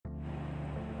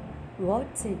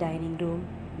What's a dining room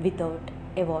without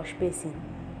a wash basin?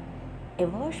 A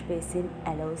wash basin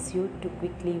allows you to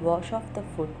quickly wash off the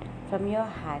food from your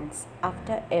hands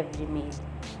after every meal.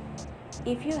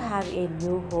 If you have a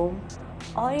new home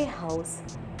or a house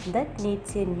that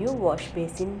needs a new wash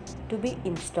basin to be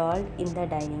installed in the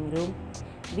dining room,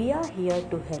 we are here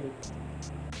to help.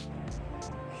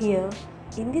 Here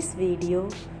in this video,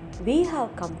 we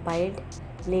have compiled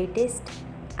latest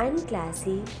and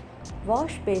classy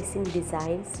wash basin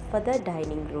designs for the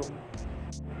dining room.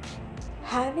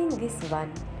 Having this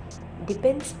one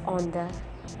depends on the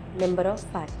number of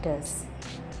factors.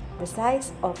 The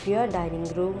size of your dining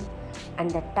room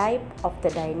and the type of the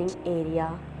dining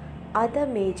area are the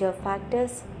major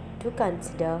factors to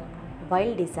consider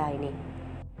while designing.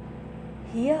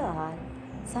 Here are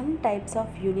some types of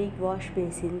unique wash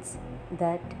basins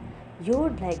that you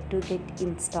would like to get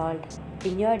installed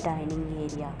in your dining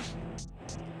area.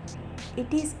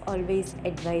 It is always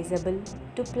advisable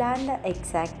to plan the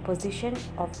exact position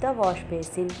of the wash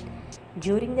basin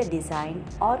during the design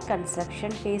or construction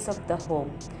phase of the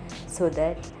home so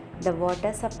that the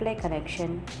water supply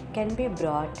connection can be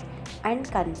brought and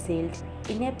concealed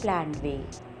in a planned way.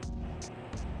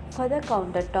 For the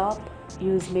countertop,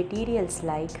 use materials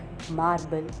like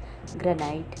marble,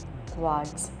 granite,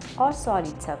 quartz or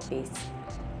solid surface.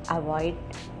 Avoid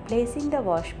placing the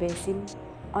wash basin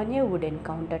on a wooden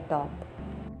countertop.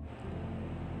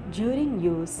 During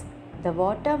use, the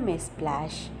water may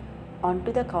splash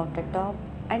onto the countertop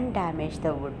and damage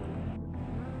the wood.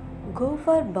 Go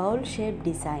for bowl-shaped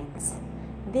designs.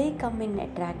 They come in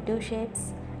attractive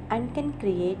shapes and can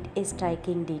create a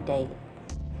striking detail.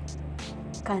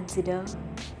 Consider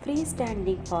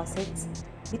freestanding faucets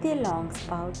with a long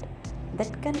spout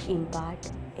that can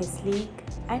impart a sleek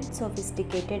and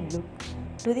sophisticated look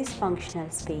to this functional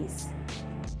space.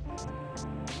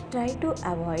 Try to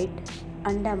avoid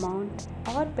undermount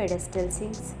or pedestal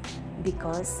sinks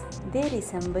because they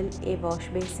resemble a wash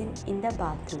basin in the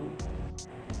bathroom.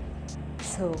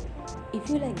 So, if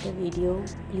you like the video,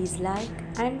 please like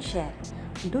and share.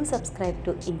 Do subscribe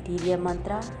to Interior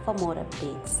Mantra for more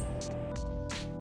updates.